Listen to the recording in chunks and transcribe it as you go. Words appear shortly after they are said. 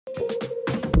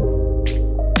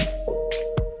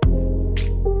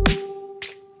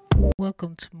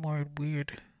Welcome to more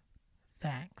weird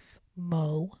facts.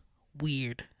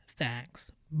 Weird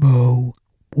facts.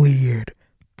 Weird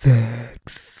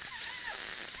facts.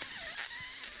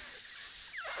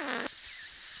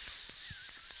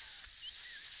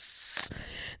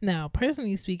 Now,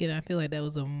 personally speaking, I feel like that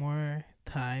was a more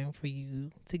time for you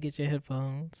to get your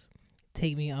headphones,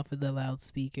 take me off of the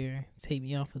loudspeaker, take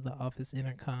me off of the office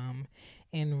intercom,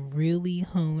 and really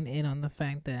hone in on the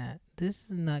fact that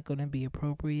this is not going to be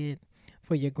appropriate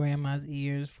for your grandma's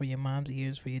ears, for your mom's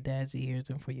ears, for your dad's ears,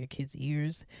 and for your kids'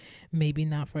 ears. Maybe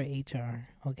not for HR,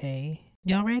 okay?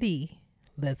 Y'all ready?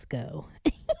 Let's go.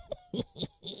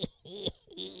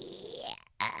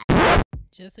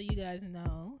 Just so you guys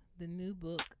know, the new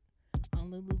book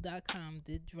on Lulu.com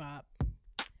did drop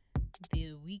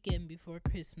the weekend before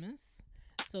Christmas.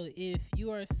 So if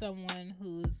you are someone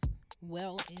who's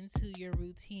well into your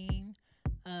routine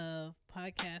of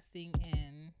podcasting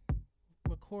and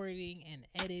recording and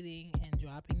editing and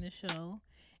dropping the show,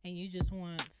 and you just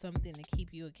want something to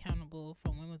keep you accountable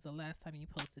from when was the last time you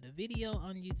posted a video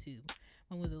on YouTube,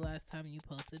 when was the last time you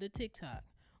posted a TikTok,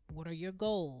 what are your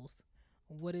goals,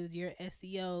 what is your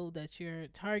SEO that you're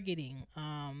targeting,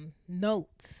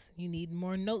 notes, you need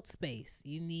more note space,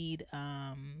 you need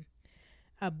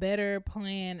a better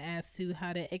plan as to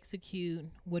how to execute.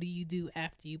 What do you do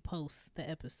after you post the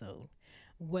episode?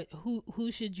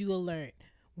 Who should you alert?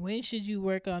 When should you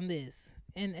work on this?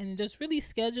 And just really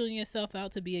scheduling yourself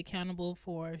out to be accountable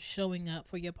for showing up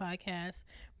for your podcast,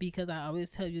 because I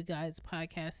always tell you guys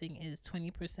podcasting is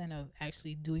 20% of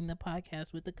actually doing the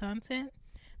podcast with the content.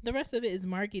 The rest of it is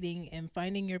marketing and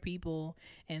finding your people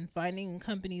and finding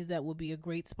companies that will be a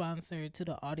great sponsor to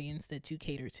the audience that you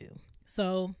cater to.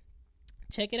 So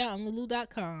check it out on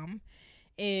Lulu.com.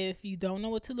 If you don't know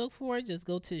what to look for, just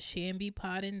go to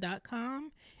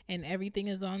shambypodden.com and everything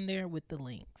is on there with the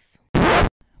links. All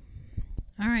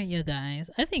right, you guys.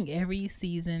 I think every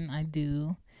season I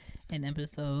do an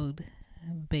episode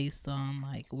based on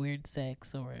like weird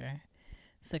sex or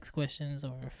sex questions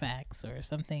or facts or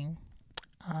something.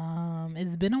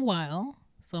 It's been a while,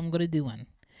 so I'm going to do one.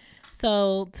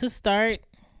 So to start,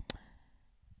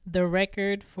 the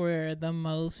record for the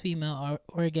most female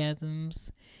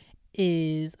orgasms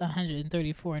is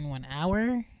 134 in 1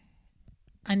 hour.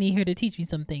 I need her to teach me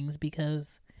some things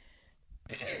because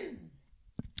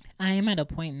I am at a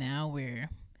point now where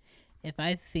if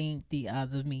I think the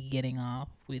odds of me getting off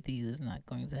with you is not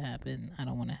going to happen, I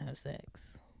don't want to have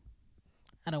sex.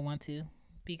 I don't want to,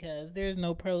 because there's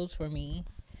no pros for me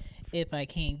if I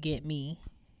can't get me.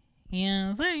 You know what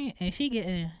I'm saying? And she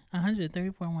getting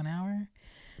 134 in 1 hour.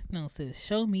 No, sis,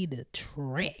 show me the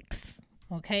tricks.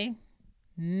 Okay?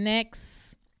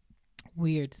 Next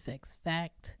weird sex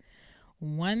fact.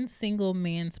 One single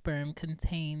man sperm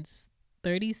contains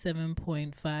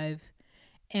 37.5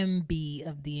 MB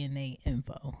of DNA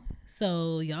info.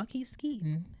 So y'all keep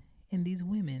skeeting in these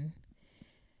women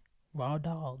raw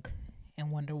dog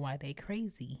and wonder why they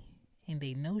crazy and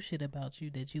they know shit about you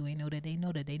that you ain't know that they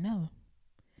know that they know.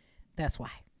 That's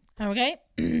why. Okay?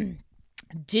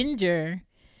 Ginger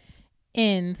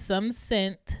in some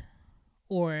scent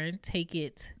or take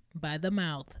it by the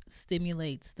mouth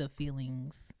stimulates the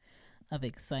feelings of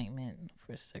excitement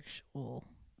for sexual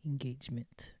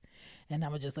engagement. And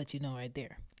I'm going to just let you know right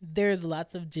there. There's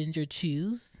lots of ginger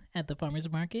chews at the farmer's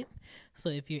market. So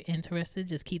if you're interested,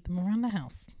 just keep them around the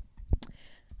house.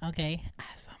 Okay. I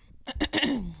have some.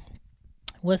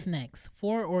 What's next?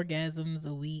 4 orgasms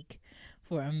a week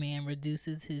for a man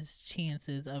reduces his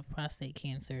chances of prostate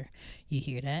cancer. You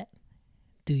hear that?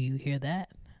 Do you hear that?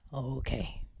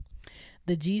 Okay.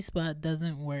 The G-spot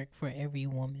doesn't work for every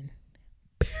woman.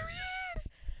 Period.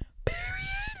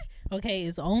 Okay,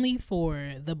 it's only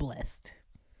for the blessed.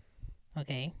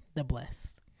 Okay, the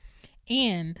blessed.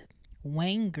 And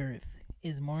wang girth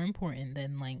is more important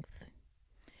than length.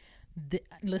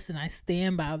 Listen, I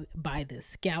stand by this.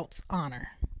 Scout's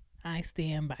honor. I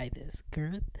stand by this.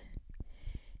 Girth,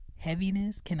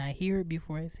 heaviness, can I hear it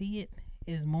before I see it,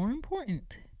 is more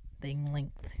important than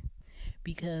length.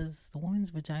 Because the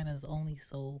woman's vagina is only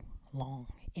so long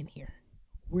in here.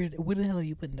 Where the hell are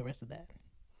you putting the rest of that?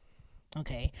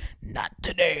 Okay, not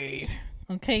today.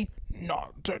 Okay,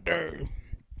 not today.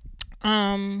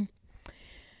 FYI,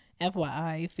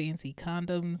 fancy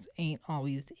condoms ain't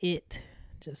always it.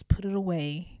 Just put it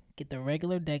away, get the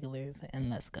regular degulars, and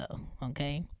let's go.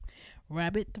 Okay,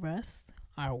 rabbit thrusts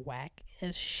are whack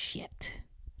as shit.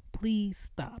 Please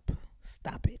stop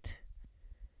it.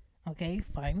 Okay,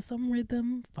 find some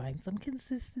rhythm, find some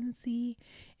consistency,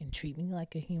 and treat me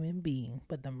like a human being.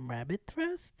 But them rabbit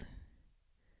thrusts,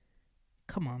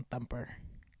 come on, Thumper,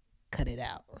 cut it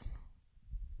out.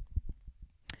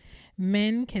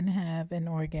 Men can have an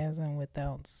orgasm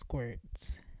without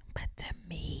squirts. But to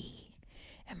me,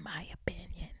 in my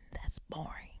opinion, that's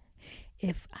boring.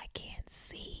 If I can't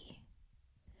see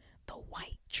the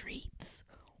white treats,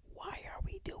 why are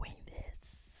we doing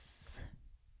this?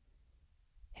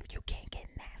 If you can't get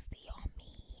nasty on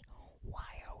me,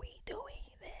 why are we doing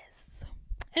this?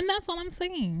 And that's all I'm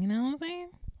saying. You know what I'm saying?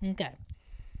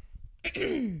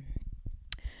 Okay.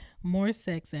 More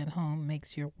sex at home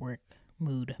makes your work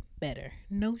mood better.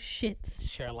 No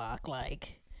shits, Sherlock.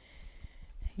 Like,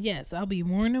 yes, I'll be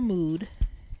more in the mood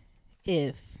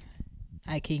if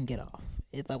I can get off,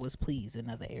 if I was pleased in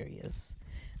other areas.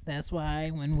 That's why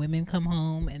when women come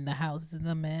home and the house is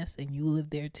a mess and you live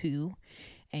there too,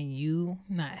 and you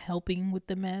not helping with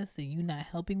the mess and you not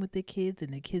helping with the kids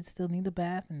and the kids still need a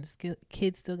bath and the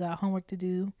kids still got homework to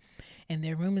do and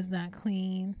their room is not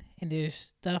clean and there's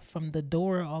stuff from the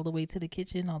door all the way to the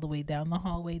kitchen, all the way down the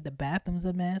hallway, the bathroom's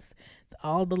a mess,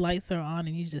 all the lights are on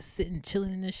and you just sitting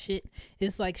chilling in this shit.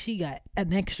 It's like she got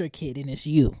an extra kid and it's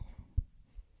you.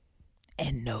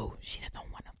 And no, she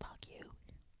doesn't want to fuck you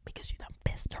because you done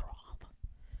pissed her off.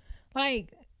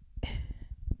 Like,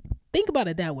 think about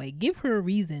it that way. Give her a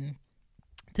reason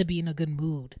to be in a good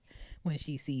mood when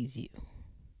she sees you.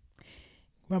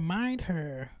 Remind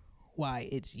her why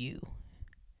it's you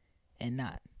and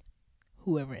not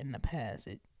whoever in the past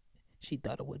she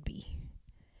thought it would be.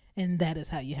 And that is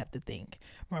how you have to think.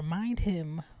 Remind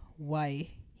him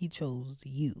why he chose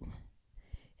you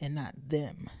and not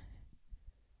them.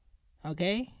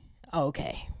 Okay?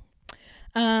 Okay.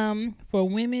 For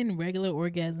women, regular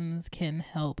orgasms can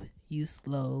help you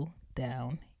slow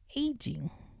down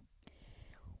aging.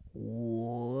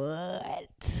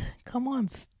 What? Come on,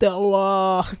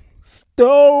 Stella.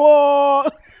 Stella.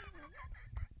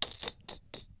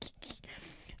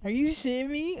 Are you shitting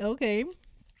me? Okay.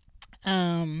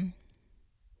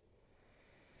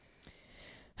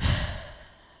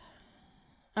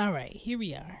 All right, here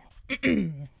we are.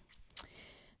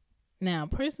 Now,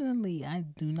 personally, I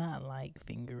do not like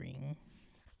fingering.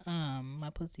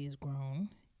 My pussy is grown.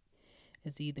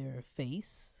 It's either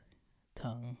face,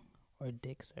 tongue, or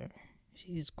dick, sir.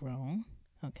 She's grown.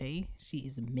 Okay, she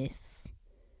is Miss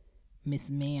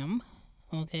Ma'am.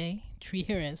 Okay, treat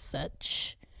her as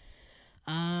such.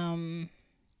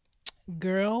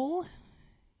 Girl,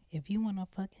 if you want to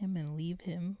fuck him and leave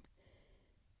him,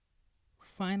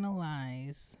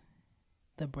 finalize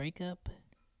the breakup,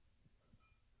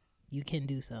 you can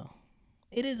do so.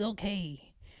 It is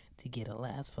okay to get a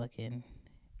last fucking,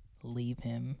 leave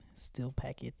him, still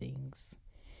pack your things,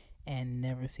 and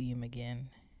never see him again.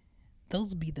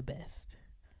 Those be the best.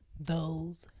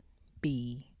 Those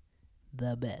be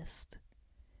the best.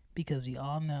 Because we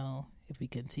all know if we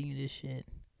continue this shit,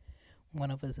 one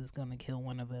of us is going to kill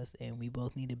one of us, and we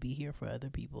both need to be here for other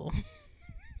people.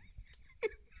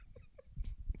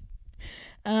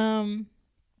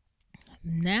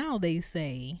 Now they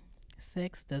say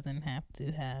sex doesn't have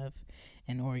to have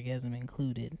an orgasm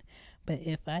included. But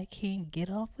if I can't get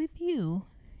off with you,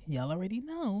 y'all already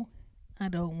know I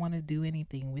don't want to do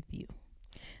anything with you.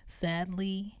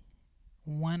 Sadly,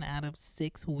 1 out of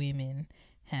 6 women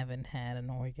haven't had an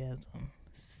orgasm.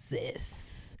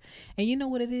 Sis. And you know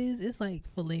what it is? It's like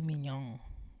filet mignon.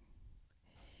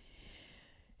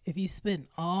 If you spend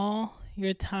all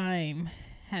your time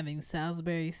having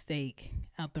Salisbury steak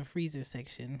out the freezer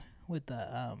section with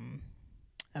a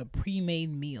pre-made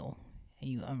meal, and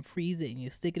you unfreeze it and you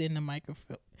stick it in the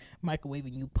microwave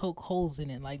and you poke holes in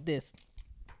it like this.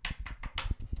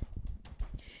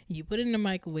 You put it in the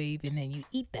microwave and then you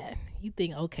eat that. You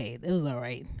think, okay, it was all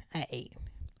right. I ate.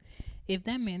 If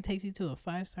that man takes you to a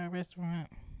 5-star restaurant,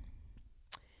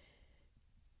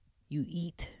 you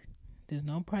eat. There's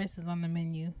no prices on the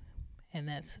menu. And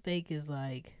that steak is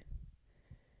like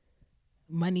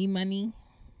money.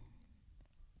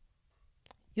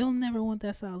 You'll never want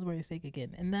that Salisbury steak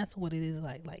again. And that's what it is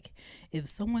like. Like, if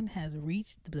someone has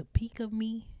reached the peak of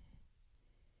me,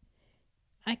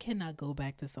 I cannot go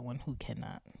back to someone who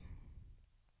cannot.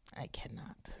 I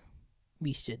cannot.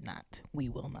 We should not. We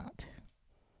will not.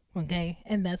 Okay?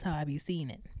 And that's how I be seeing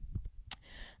it.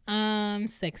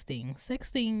 Sexting.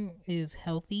 Sexting is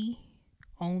healthy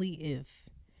only if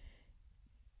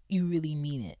you really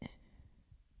mean it.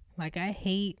 Like, I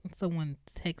hate someone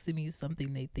texting me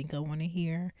something they think I want to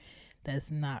hear that's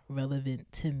not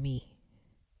relevant to me.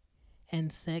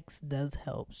 And sex does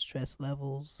help stress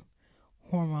levels,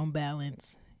 hormone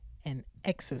balance, and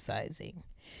exercising.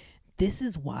 This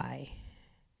is why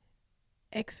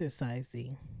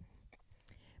exercising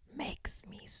makes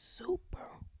me super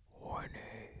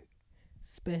horny,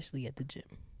 especially at the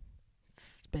gym.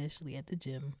 especially at the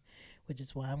gym, which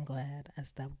is why I'm glad I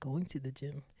stopped going to the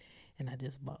gym and I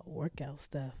just bought workout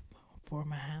stuff for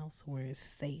my house where it's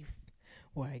safe,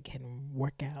 where I can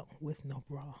work out with no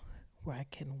bra, where I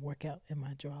can work out in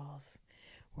my drawers,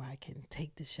 where I can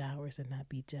take the showers and not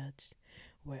be judged,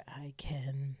 where I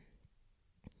can,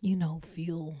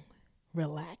 feel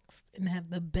relaxed and have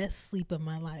the best sleep of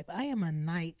my life. I am a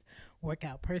night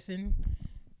workout person.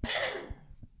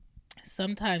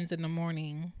 Sometimes in the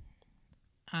morning,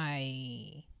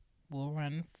 I will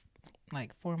run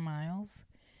like 4 miles,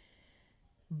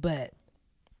 but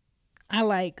I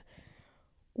like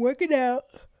working out,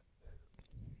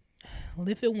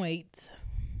 lifting weights,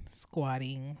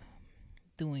 squatting,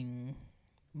 doing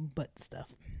butt stuff,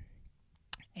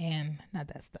 and not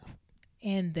that stuff,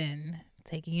 and then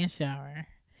taking a shower,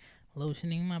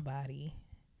 lotioning my body,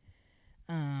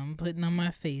 putting on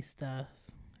my face stuff,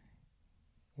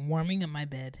 warming up my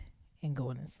bed, and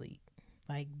going to sleep.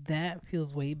 Like, that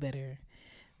feels way better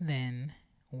than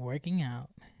working out,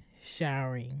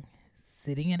 showering,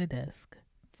 sitting at a desk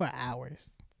for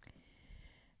hours,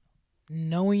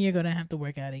 knowing you're going to have to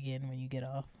work out again when you get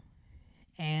off,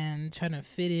 and trying to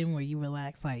fit in where you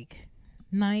relax. Like,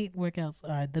 night workouts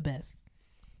are the best.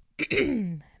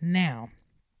 Now,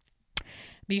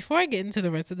 before I get into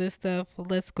the rest of this stuff,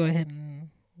 let's go ahead and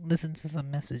listen to some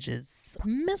messages.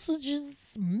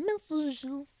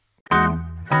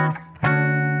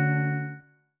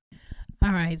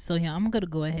 All right, so yeah, I'm going to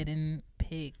go ahead and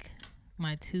pick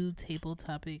my 2 table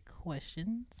topic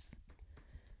questions.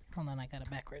 Hold on, I got it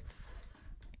backwards.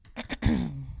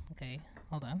 Okay,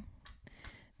 hold on.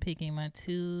 Picking my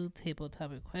 2 table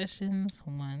topic questions.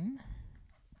 1,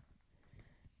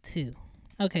 2.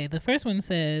 Okay, the first one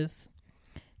says,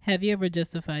 have you ever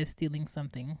justified stealing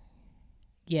something?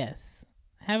 Yes.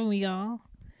 Haven't we all?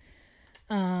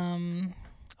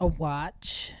 A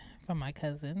watch from my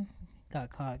cousin. Got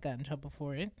caught, got in trouble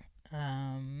for it.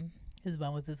 His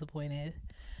mom was disappointed.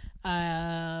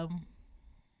 What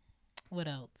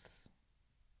else?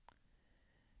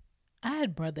 I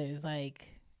had brothers.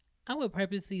 Like, I would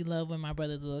purposely love when my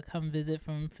brothers would come visit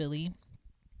from Philly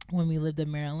when we lived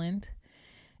in Maryland.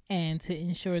 And to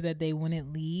ensure that they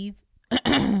wouldn't leave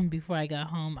before I got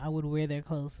home, I would wear their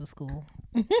clothes to school.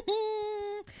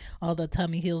 All the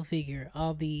Tommy Hilfiger,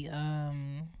 all the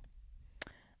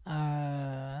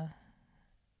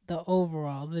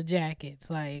overalls, the jackets,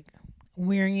 like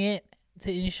wearing it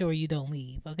to ensure you don't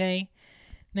leave. Okay.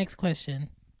 Next question.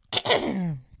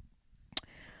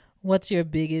 What's your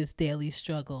biggest daily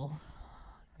struggle?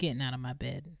 Getting out of my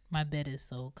bed. My bed is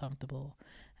so comfortable.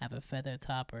 I have a feather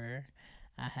topper.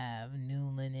 I have new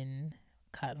linen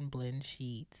cotton blend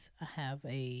sheets. I have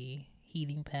a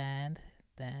heating pad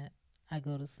that I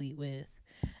go to sleep with.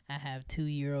 I have 2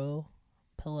 Euro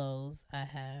pillows. I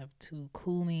have 2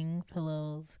 cooling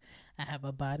pillows. I have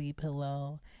a body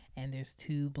pillow, and there's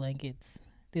 2 blankets.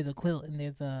 There's a quilt and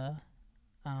there's a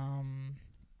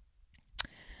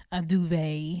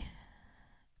duvet,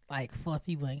 like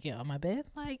fluffy blanket on my bed.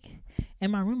 Like,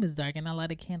 and my room is dark and I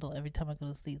light a candle every time I go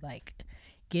to sleep. Like,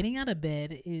 getting out of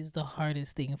bed is the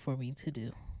hardest thing for me to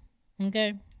do.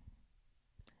 Okay?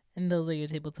 And those are your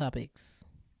table topics.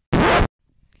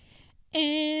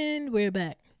 And we're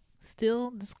back.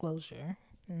 Still disclosure,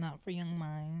 not for young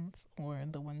minds or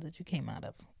the ones that you came out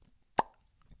of.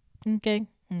 Okay?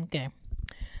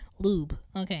 Lube.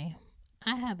 Okay.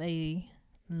 I have a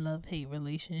love-hate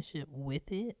relationship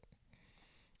with it,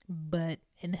 but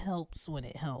it helps when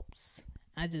it helps.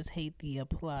 I just hate the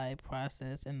apply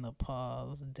process and the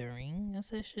pause during a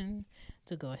session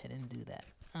to go ahead and do that.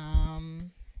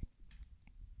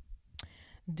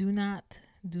 Do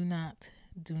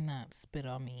not spit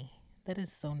on me. That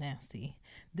is so nasty.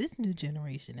 This new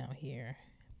generation out here,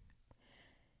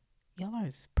 y'all are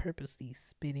purposely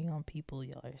spitting on people.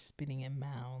 Y'all are spitting in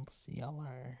mouths. Y'all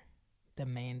are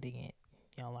demanding it.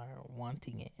 Y'all are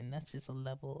wanting it. And that's just a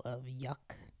level of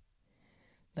yuck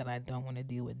that I don't want to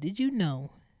deal with. Did you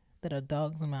know that a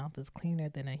dog's mouth is cleaner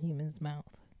than a human's mouth?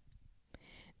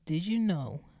 Did you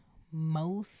know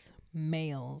most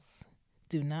males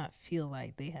do not feel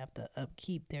like they have to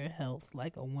upkeep their health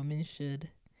like a woman should,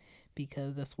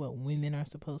 because that's what women are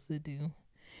supposed to do?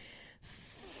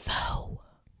 So,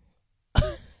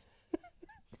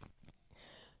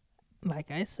 like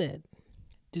I said,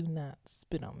 do not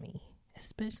spit on me,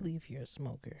 especially if you're a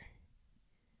smoker.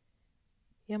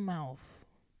 Your mouth,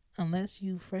 unless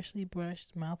you freshly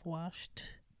brushed,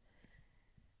 mouthwashed,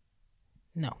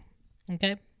 no.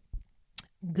 Okay?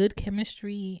 Good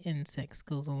chemistry in sex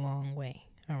goes a long way.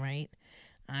 All right?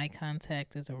 Eye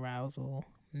contact is arousal.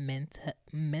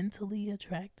 Mentally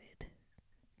attracted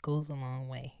goes a long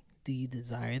way. Do you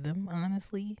desire them,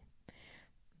 honestly?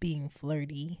 Being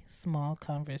flirty, small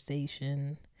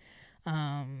conversation.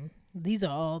 These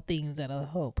are all things that'll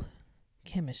help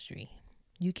chemistry.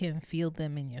 You can feel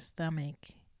them in your stomach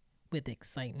with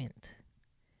excitement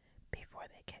before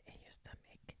they get in your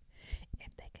stomach.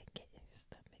 If they can get in your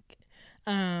stomach.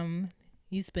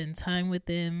 You spend time with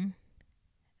them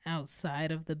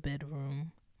outside of the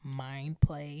bedroom. Mind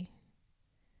play.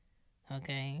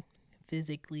 Okay?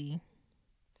 Physically.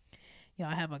 Y'all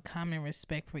have a common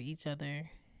respect for each other.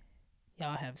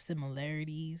 Y'all have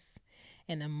similarities.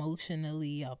 And emotionally,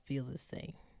 y'all feel the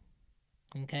same.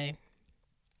 Okay?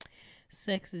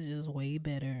 Sex is just way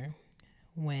better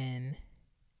when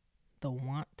the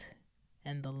want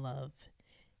and the love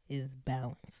is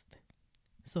balanced.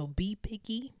 So be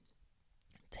picky.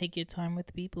 Take your time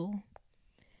with people.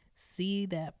 See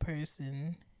that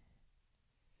person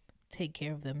take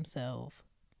care of themselves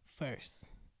first.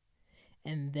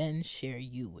 And then share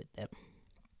you with them.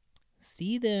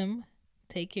 See them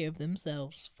take care of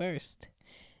themselves first.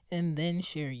 And then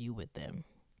share you with them.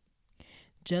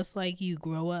 Just like you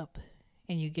grow up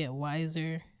and you get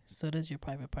wiser, so does your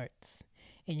private parts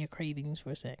and your cravings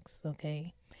for sex,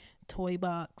 okay? Toy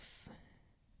box,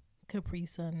 Capri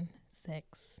Sun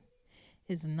sex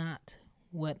is not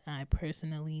what I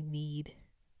personally need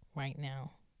right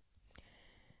now.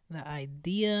 The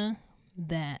idea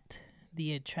that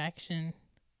the attraction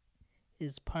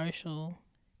is partial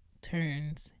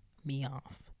turns me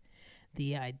off.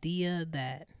 The idea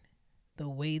that the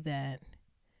way that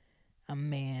a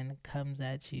man comes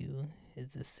at you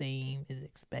is the same as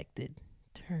expected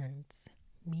turns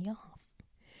me off.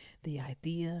 The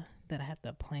idea that I have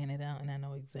to plan it out and I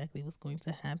know exactly what's going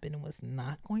to happen and what's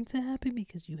not going to happen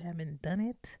because you haven't done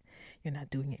it, you're not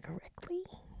doing it correctly.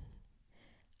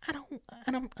 I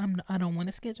don't want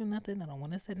to schedule nothing. I don't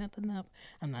want to set nothing up.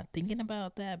 I'm not thinking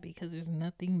about that because there's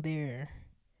nothing there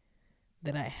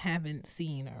that I haven't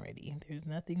seen already. There's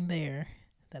nothing there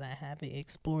that I haven't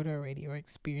explored already or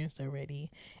experienced already,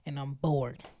 and I'm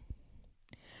bored.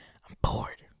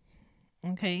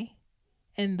 Okay?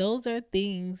 And those are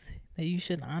things that you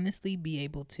should honestly be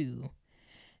able to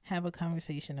have a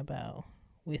conversation about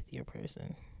with your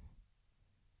person.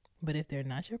 But if they're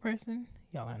not your person,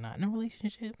 y'all are not in a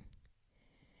relationship,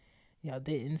 y'all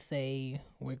didn't say,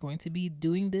 we're going to be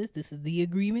doing this, this is the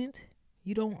agreement,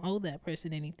 you don't owe that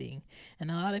person anything. And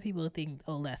a lot of people think,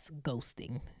 oh, that's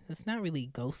ghosting. It's not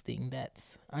really ghosting.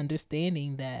 That's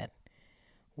understanding that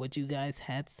what you guys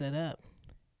had set up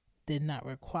did not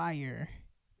require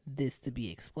this to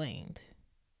be explained.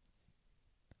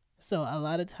 So a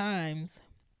lot of times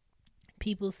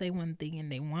people say one thing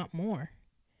and they want more.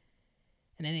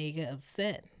 And then they get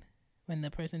upset when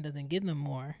the person doesn't give them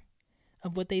more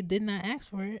of what they did not ask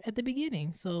for at the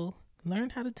beginning. So learn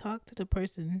how to talk to the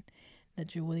person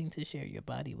that you're willing to share your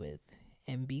body with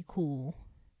and be cool.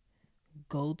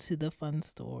 Go to the fun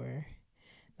store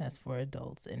that's for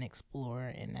adults and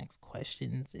explore and ask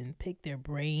questions and pick their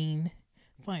brain.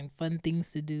 Find fun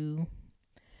things to do.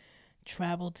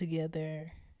 Travel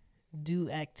together. Do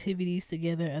activities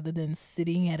together other than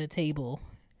sitting at a table,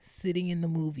 sitting in the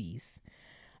movies.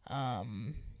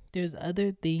 There's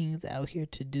other things out here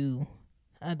to do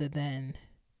other than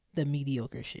the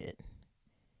mediocre shit.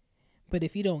 But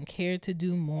if you don't care to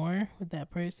do more with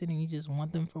that person and you just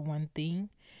want them for one thing,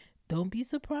 don't be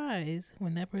surprised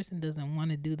when that person doesn't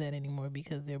want to do that anymore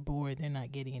because they're bored. They're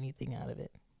not getting anything out of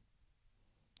it.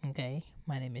 Okay.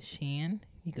 My name is Shan.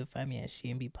 You can find me at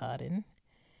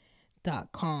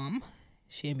shanbypodden.com.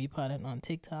 Shanbypodden on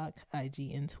TikTok,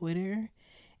 IG, and Twitter.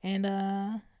 And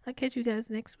I'll catch you guys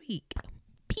next week.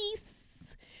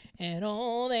 Peace and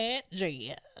all that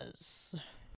jazz.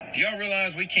 Do y'all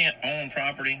realize we can't own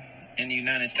property in the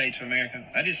United States of America?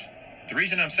 The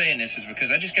reason I'm saying this is because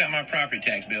I just got my property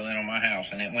tax bill in on my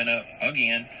house and it went up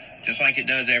again, just like it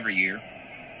does every year.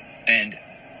 And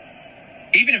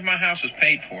even if my house was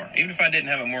paid for, even if I didn't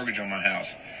have a mortgage on my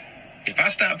house, if I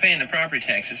stop paying the property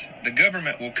taxes, the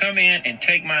government will come in and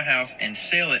take my house and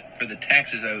sell it for the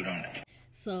taxes owed on it.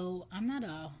 So I'm not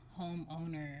a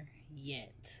homeowner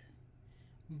yet,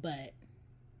 but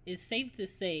it's safe to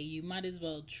say you might as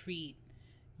well treat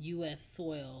U.S.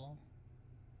 soil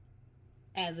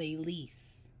as a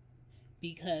lease,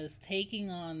 because taking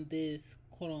on this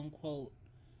quote unquote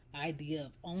idea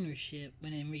of ownership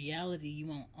when in reality you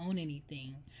won't own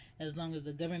anything as long as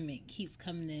the government keeps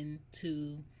coming in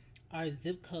to our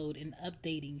zip code and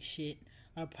updating shit.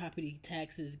 Our property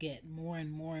taxes get more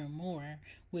and more and more,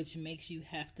 which makes you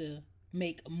have to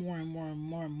make more and more and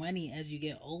more money as you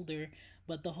get older.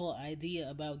 But the whole idea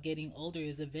about getting older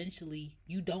is eventually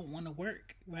you don't want to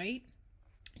work, right?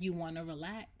 You want to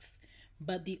relax.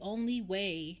 But the only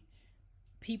way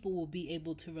people will be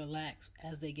able to relax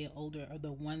as they get older are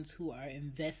the ones who are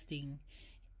investing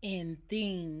in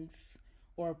things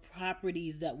or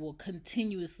properties that will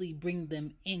continuously bring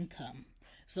them income.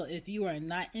 So if you are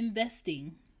not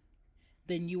investing,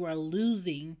 then you are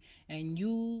losing, and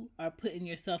you are putting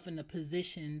yourself in a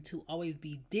position to always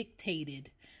be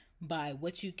dictated by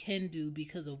what you can do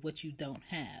because of what you don't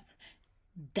have.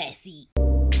 That's it.